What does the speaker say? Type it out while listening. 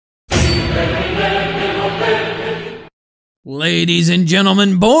Ladies and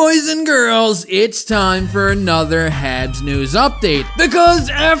gentlemen, boys and girls, it's time for another Habs news update. Because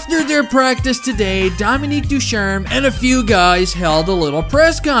after their practice today, Domonic Ducharme and a few guys held a little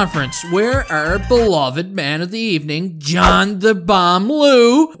press conference where our beloved man of the evening, John the Bomb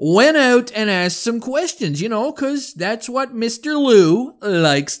Lou, went out and asked some questions, cause that's what Mr. Lou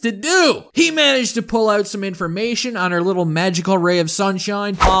likes to do. He managed to pull out some information on our little magical ray of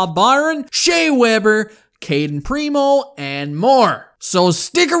sunshine, Byron, Shea, Cayden, Primeau, and more. So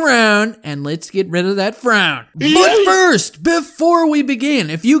stick around and let's get rid of that frown. But first, before we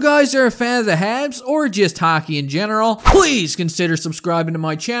begin, if you guys are a fan of the Habs or just hockey in general, please consider subscribing to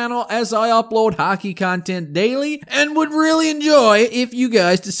my channel as I upload hockey content daily and would really enjoy if you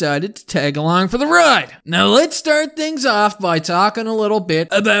guys decided to tag along for the ride. Now let's start things off by talking a little bit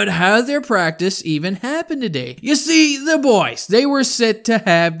about how their practice even happened today. You see, the boys, they were set to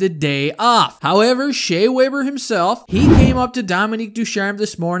have the day off. However, Shea himself, he came up to Domonic Ducharme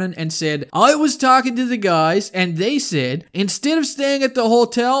this morning and said, I was talking to the guys and they said, instead of staying at the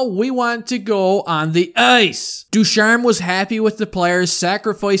hotel, we want to go on the ice. Ducharme was happy with the players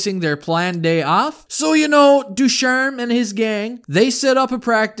sacrificing their planned day off. So, Ducharme and his gang, they set up a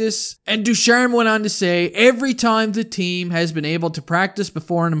practice, and Ducharme went on to say, every time the team has been able to practice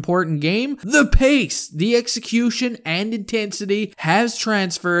before an important game, the pace, the execution, and intensity has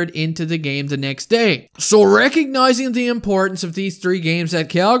transferred into the game the next day. So recognizing the importance of these 3 games at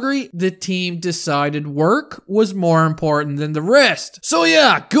Calgary, the team decided work was more important than the rest. So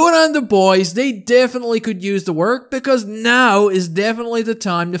yeah, good on the boys. They definitely could use the work because now is definitely the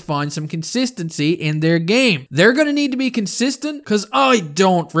time to find some consistency in their game. They're going to need to be consistent because I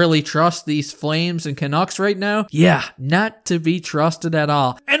don't really trust these Flames and Canucks right now. Yeah, not to be trusted at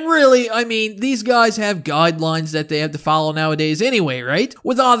all. And really, these guys have guidelines that they have to follow nowadays anyway, right?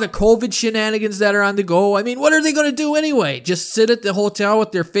 With all the COVID shenanigans that are on the go, what are they going to do anyway? Just sit at the hotel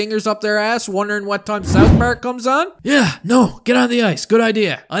with their fingers up their ass wondering what time South Park comes on? Yeah, no, get on the ice. Good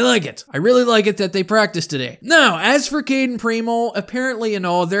idea. I like it. I really like it that they practiced today. Now, as for Cayden Primeau, apparently,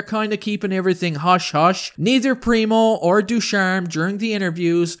 they're kind of keeping everything hush-hush. Neither Primeau or Ducharme during the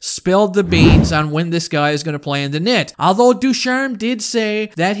interviews spilled the beans on when this guy is going to play in the net. Although Ducharme did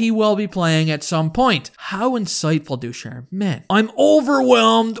say that he will be playing at some point. How insightful, Ducharme. Man, I'm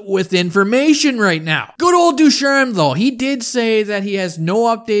overwhelmed with information right now. Good old Ducharme, though, he did say that he has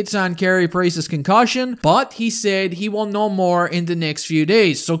no updates on Carey Price's concussion, but he said he will know more in the next few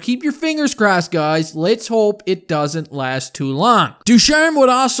days. So keep your fingers crossed, guys. Let's hope it doesn't last too long. Ducharme would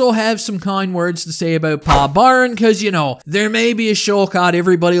also have some kind words to say about Byron, because, there may be a show called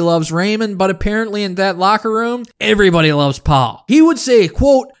Everybody Loves Raymond, but apparently in that locker room, everybody loves Paul. He would say,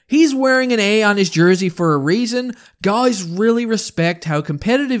 quote, he's wearing an A on his jersey for a reason. Guys really respect how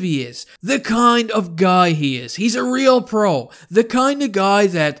competitive he is. The kind of guy he is. He's a real pro. The kind of guy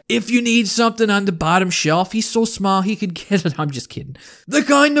that if you need something on the bottom shelf, he's so small he could get it. I'm just kidding. The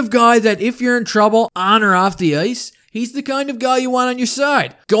kind of guy that if you're in trouble on or off the ice, he's the kind of guy you want on your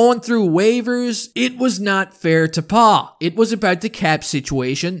side. Going through waivers, it was not fair to Paul. It was about the cap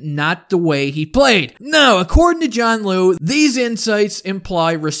situation, not the way he played. Now, according to John Lou, these insights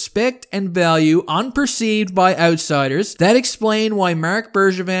imply respect and value unperceived by outsiders that explain why Marc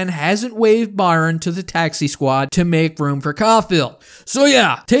Bergevin hasn't waived Byron to the taxi squad to make room for Caulfield. So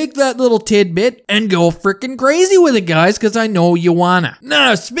yeah, take that little tidbit and go freaking crazy with it, guys, because I know you wanna.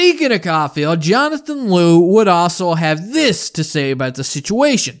 Now, speaking of Caulfield, Jonathan Lou would also have this to say about the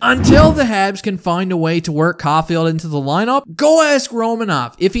situation. Until the Habs can find a way to work Caulfield into the lineup, go ask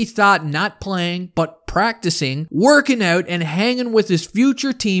Romanov if he thought not playing but practicing, working out, and hanging with his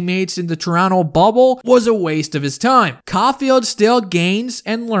future teammates in the Toronto bubble was a waste of his time. Caulfield still gains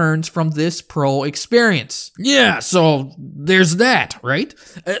and learns from this pro experience. Yeah, so there's that, right?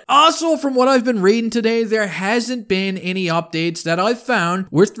 Also, from what I've been reading today, there hasn't been any updates that I've found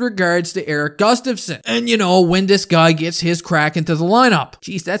with regards to Erik Gustafsson. And when this guy gets his crack into the lineup.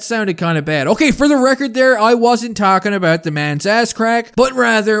 Jeez, that sounded kind of bad. Okay, for the record there, I wasn't talking about the man's ass crack, but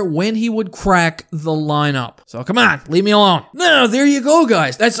rather when he would crack the lineup. So come on, leave me alone. Now, there you go,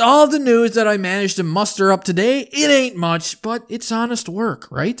 guys. That's all the news that I managed to muster up today. It ain't much, but it's honest work,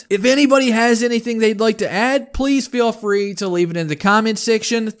 right? If anybody has anything they'd like to add, please feel free to leave it in the comment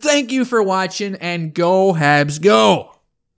section. Thank you for watching, and go Habs go!